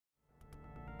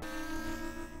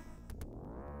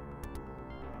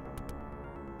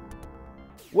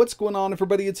What's going on,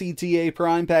 everybody? It's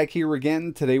ETAPRIME back here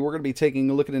again. Today we're going to be taking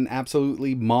a look at an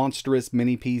absolutely monstrous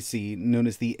mini PC known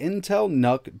as the Intel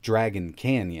NUC Dragon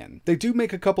Canyon. They do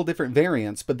make a couple different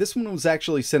variants, but this one was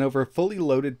actually sent over fully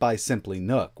loaded by Simply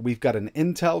NUC. We've got an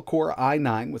Intel Core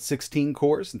i9 with 16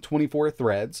 cores and 24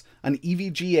 threads, an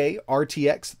EVGA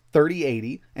RTX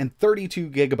 3080, and 32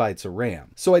 gigabytes of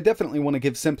RAM. So I definitely want to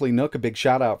give Simply NUC a big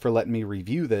shout out for letting me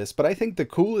review this, but I think the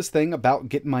coolest thing about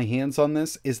getting my hands on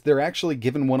this is they're actually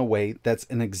giving one away that's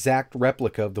an exact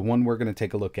replica of the one we're going to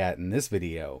take a look at in this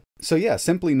video. So yeah,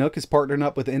 Simply NUC is partnering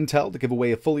up with Intel to give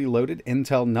away a fully loaded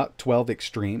Intel NUC 12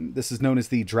 Extreme. This is known as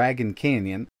the Dragon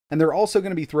Canyon, and they're also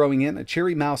going to be throwing in a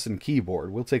Cherry mouse and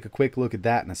keyboard. We'll take a quick look at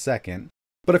that in a second.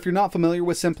 But if you're not familiar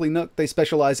with Simply NUC, they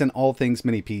specialize in all things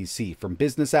mini PC, from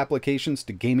business applications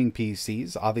to gaming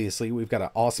PCs. Obviously, we've got an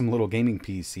awesome little gaming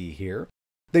PC here.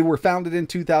 They were founded in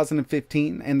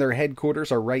 2015, and their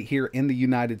headquarters are right here in the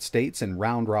United States in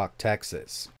Round Rock,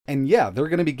 Texas. And yeah, they're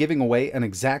going to be giving away an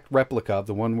exact replica of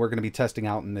the one we're going to be testing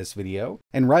out in this video.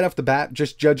 And right off the bat,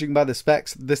 just judging by the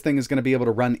specs, this thing is going to be able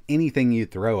to run anything you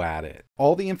throw at it.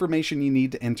 All the information you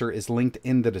need to enter is linked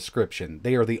in the description.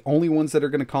 They are the only ones that are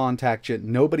going to contact you.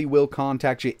 Nobody will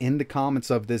contact you in the comments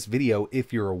of this video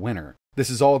if you're a winner. This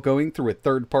is all going through a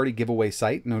third-party giveaway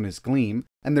site known as Gleam,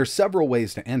 and there's several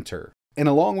ways to enter. And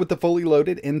along with the fully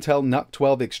loaded Intel NUC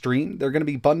 12 Extreme, they're going to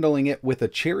be bundling it with a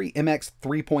Cherry MX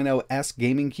 3.0S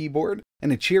gaming keyboard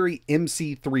and a Cherry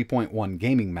MC 3.1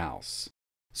 gaming mouse.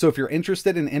 So if you're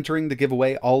interested in entering the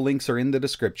giveaway, all links are in the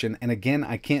description. And again,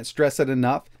 I can't stress it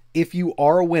enough. If you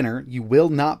are a winner, you will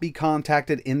not be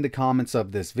contacted in the comments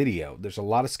of this video. There's a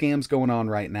lot of scams going on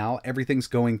right now. Everything's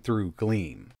going through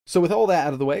Gleam. So with all that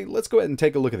out of the way, let's go ahead and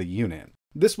take a look at the unit.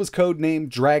 This was codenamed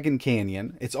Dragon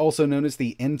Canyon. It's also known as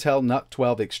the Intel NUC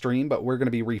 12 Extreme, but we're going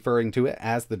to be referring to it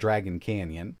as the Dragon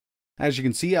Canyon. As you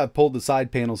can see, I've pulled the side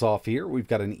panels off here. We've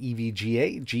got an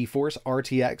EVGA GeForce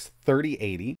RTX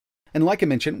 3080. And like I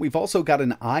mentioned, we've also got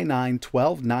an i9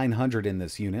 12900 in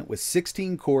this unit with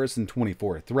 16 cores and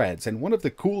 24 threads. And one of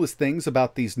the coolest things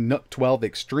about these NUC 12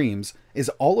 Extremes is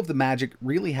all of the magic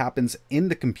really happens in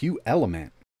the compute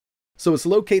element. So it's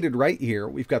located right here.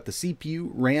 We've got the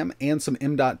CPU, RAM, and some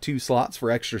M.2 slots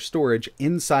for extra storage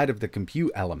inside of the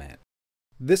compute element.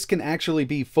 This can actually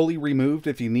be fully removed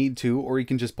if you need to, or you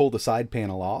can just pull the side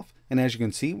panel off. And as you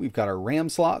can see, we've got our RAM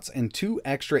slots and 2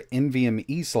 extra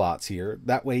NVMe slots here.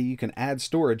 That way you can add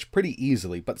storage pretty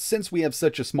easily. But since we have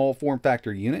such a small form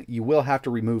factor unit, you will have to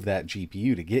remove that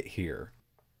GPU to get here.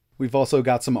 We've also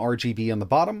got some RGB on the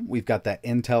bottom. We've got that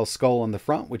Intel skull on the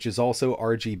front, which is also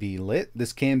RGB lit.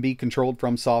 This can be controlled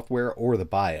from software or the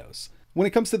BIOS. When it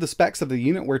comes to the specs of the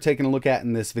unit we're taking a look at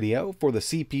in this video, for the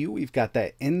CPU, we've got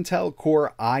that Intel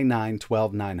Core i9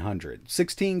 12900.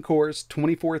 16 cores,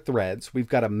 24 threads. We've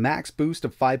got a max boost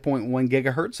of 5.1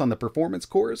 GHz on the performance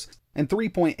cores and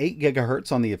 3.8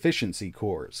 GHz on the efficiency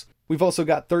cores. We've also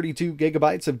got 32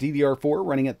 gigabytes of DDR4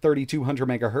 running at 3200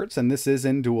 MHz, and this is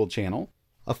in dual channel.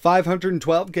 A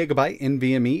 512 gigabyte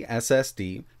NVMe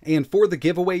SSD, and for the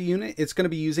giveaway unit, it's going to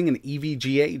be using an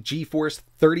EVGA GeForce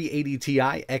 3080 Ti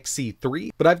XC3,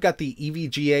 but I've got the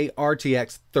EVGA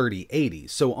RTX 3080,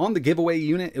 so on the giveaway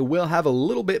unit, it will have a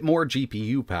little bit more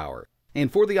GPU power.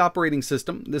 And for the operating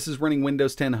system, this is running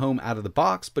Windows 10 Home out of the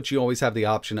box, but you always have the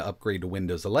option to upgrade to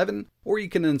Windows 11, or you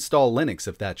can install Linux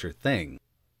if that's your thing.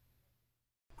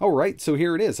 Alright, so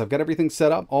here it is. I've got everything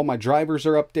set up. All my drivers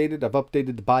are updated. I've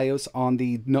updated the BIOS on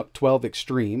the NUC 12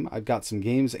 Extreme. I've got some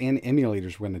games and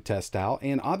emulators we're going to test out.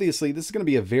 And obviously, this is going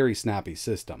to be a very snappy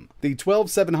system. The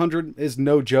 12700 is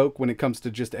no joke when it comes to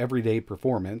just everyday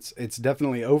performance. It's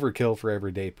definitely overkill for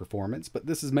everyday performance, but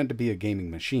this is meant to be a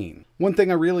gaming machine. One thing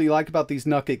I really like about these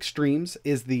NUC Extremes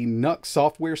is the NUC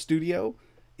Software Studio.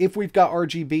 If we've got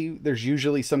RGB, there's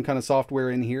usually some kind of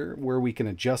software in here where we can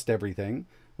adjust everything.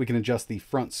 We can adjust the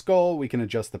front skull, we can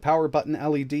adjust the power button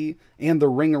LED, and the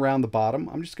ring around the bottom.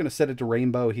 I'm just going to set it to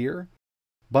rainbow here.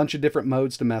 Bunch of different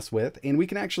modes to mess with, and we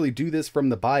can actually do this from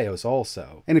the BIOS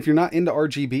also. And if you're not into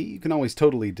RGB, you can always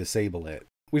totally disable it.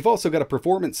 We've also got a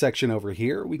performance section over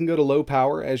here. We can go to low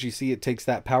power. As you see, it takes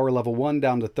that power level 1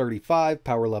 down to 35,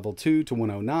 power level 2 to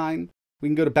 109. We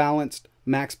can go to balanced,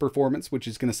 max performance, which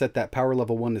is going to set that power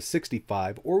level 1 to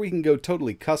 65, or we can go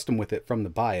totally custom with it from the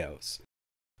BIOS.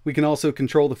 We can also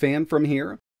control the fan from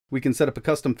here. We can set up a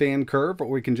custom fan curve, or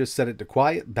we can just set it to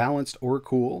quiet, balanced, or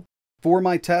cool. For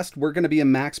my test, we're going to be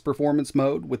in max performance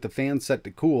mode with the fan set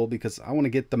to cool because I want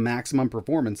to get the maximum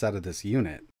performance out of this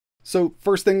unit. So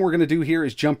first thing we're going to do here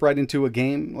is jump right into a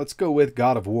game. Let's go with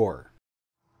God of War.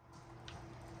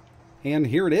 And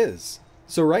here it is.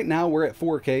 So right now we're at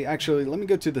 4K. Actually, let me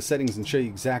go to the settings and show you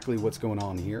exactly what's going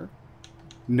on here.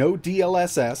 No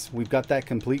DLSS, we've got that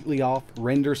completely off,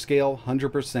 render scale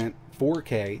 100%,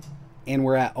 4K, and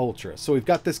we're at Ultra. So we've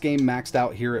got this game maxed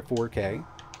out here at 4K,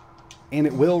 and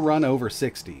it will run over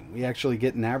 60. We actually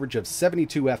get an average of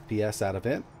 72 FPS out of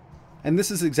it. And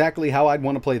this is exactly how I'd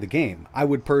want to play the game. I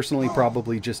would personally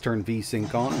probably just turn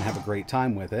VSync on and have a great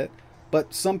time with it.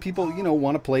 But some people, you know,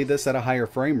 want to play this at a higher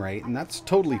frame rate, and that's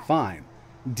totally fine.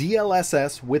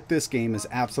 DLSS with this game is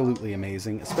absolutely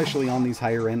amazing, especially on these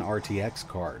higher end RTX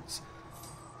cards.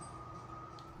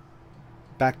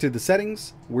 Back to the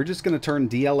settings, we're just going to turn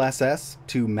DLSS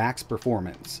to max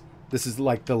performance. This is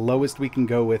like the lowest we can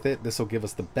go with it. This will give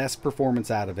us the best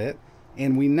performance out of it.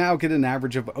 And we now get an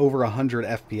average of over 100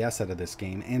 FPS out of this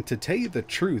game. And to tell you the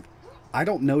truth, I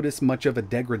don't notice much of a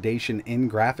degradation in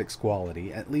graphics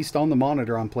quality, at least on the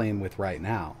monitor I'm playing with right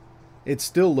now. It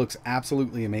still looks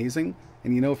absolutely amazing.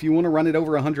 And you know, if you want to run it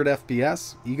over 100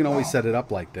 FPS, you can always set it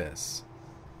up like this.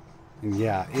 And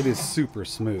yeah, it is super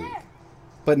smooth.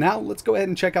 But now let's go ahead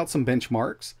and check out some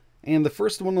benchmarks. And the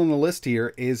first one on the list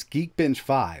here is Geekbench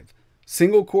 5.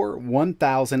 Single core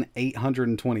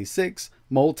 1,826,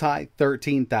 multi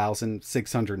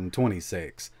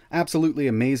 13,626. Absolutely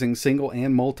amazing single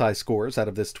and multi scores out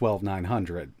of this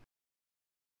 12,900.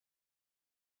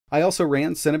 I also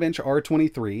ran Cinebench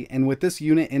R23, and with this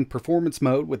unit in performance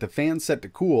mode with the fan set to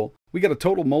cool, we got a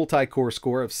total multi-core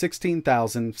score of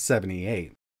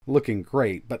 16,078. Looking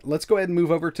great, but let's go ahead and move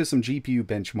over to some GPU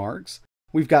benchmarks.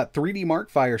 We've got 3D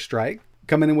Mark Firestrike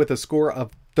coming in with a score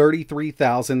of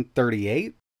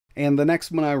 33,038, and the next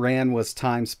one I ran was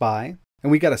Time Spy,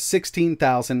 and we got a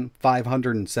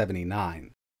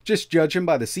 16,579. Just judging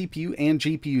by the CPU and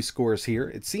GPU scores here,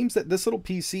 it seems that this little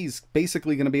PC is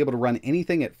basically going to be able to run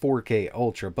anything at 4K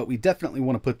Ultra, but we definitely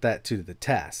want to put that to the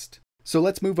test. So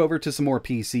let's move over to some more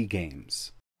PC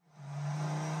games.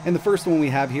 And the first one we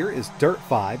have here is Dirt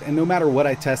 5, and no matter what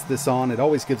I test this on, it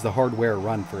always gives the hardware a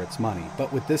run for its money.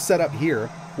 But with this setup here,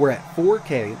 we're at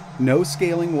 4K, no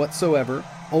scaling whatsoever,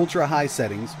 ultra high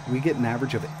settings, we get an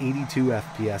average of 82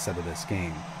 FPS out of this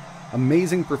game.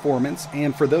 Amazing performance,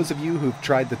 and for those of you who've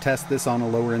tried to test this on a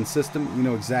lower end system, you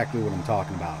know exactly what I'm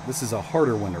talking about. This is a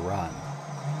harder one to run.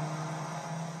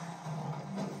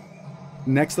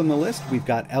 Next on the list, we've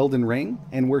got Elden Ring,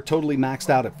 and we're totally maxed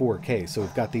out at 4K. So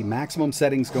we've got the maximum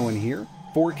settings going here,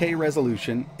 4K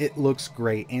resolution. It looks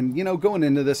great. And you know, going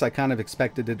into this, I kind of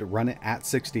expected it to run it at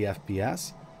 60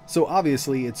 FPS. So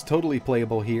obviously it's totally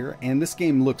playable here. And this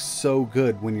game looks so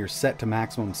good when you're set to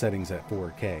maximum settings at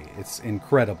 4K. It's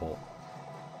incredible.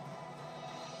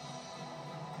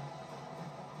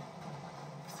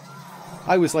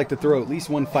 I always like to throw at least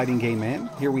one fighting game in.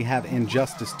 Here we have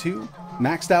Injustice 2.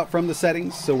 Maxed out from the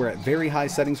settings, so we're at very high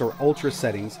settings or ultra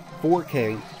settings,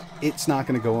 4K, it's not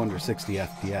going to go under 60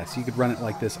 FPS. You could run it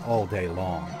like this all day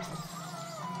long.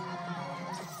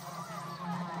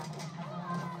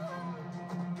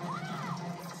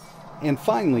 And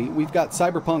finally, we've got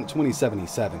Cyberpunk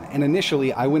 2077, and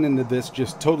initially I went into this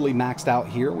just totally maxed out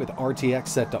here with RTX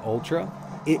set to Ultra.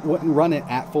 It wouldn't run it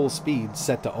at full speed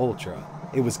set to Ultra.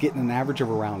 It was getting an average of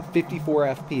around 54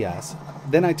 FPS.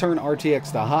 Then I turned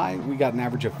RTX to high, we got an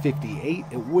average of 58.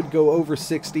 It would go over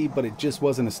 60, but it just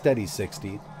wasn't a steady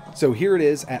 60. So here it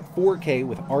is at 4K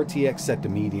with RTX set to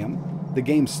medium. The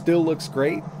game still looks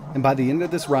great, and by the end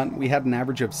of this run, we had an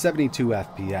average of 72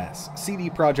 FPS. CD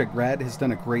Projekt Red has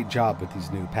done a great job with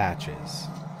these new patches.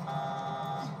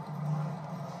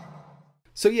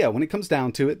 So yeah, when it comes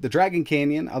down to it, the Dragon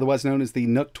Canyon, otherwise known as the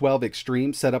NUC 12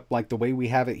 Extreme, set up like the way we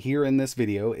have it here in this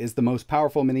video, is the most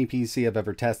powerful mini PC I've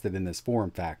ever tested in this form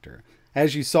factor.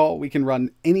 As you saw, we can run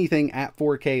anything at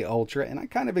 4K Ultra, and I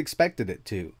kind of expected it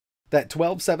to. That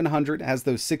 12700 has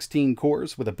those 16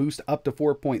 cores with a boost up to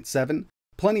 4.7,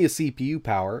 plenty of CPU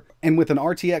power, and with an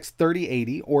RTX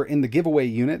 3080, or in the giveaway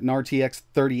unit, an RTX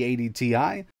 3080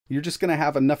 Ti, you're just going to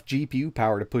have enough GPU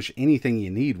power to push anything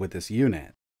you need with this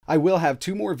unit. I will have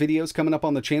 2 more videos coming up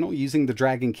on the channel using the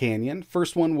Dragon Canyon.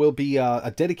 First one will be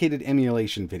a dedicated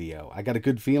emulation video. I got a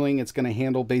good feeling it's going to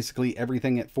handle basically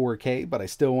everything at 4K, but I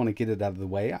still want to get it out of the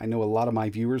way. I know a lot of my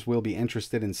viewers will be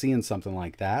interested in seeing something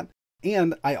like that.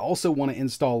 And I also want to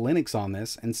install Linux on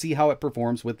this and see how it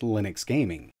performs with Linux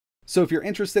gaming. So if you're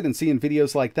interested in seeing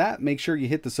videos like that, make sure you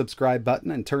hit the subscribe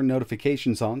button and turn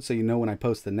notifications on so you know when I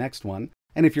post the next one.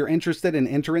 And if you're interested in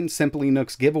entering Simply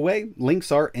Nook's giveaway,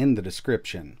 links are in the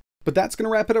description. But that's going to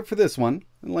wrap it up for this one.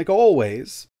 And like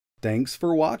always, thanks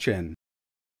for watching.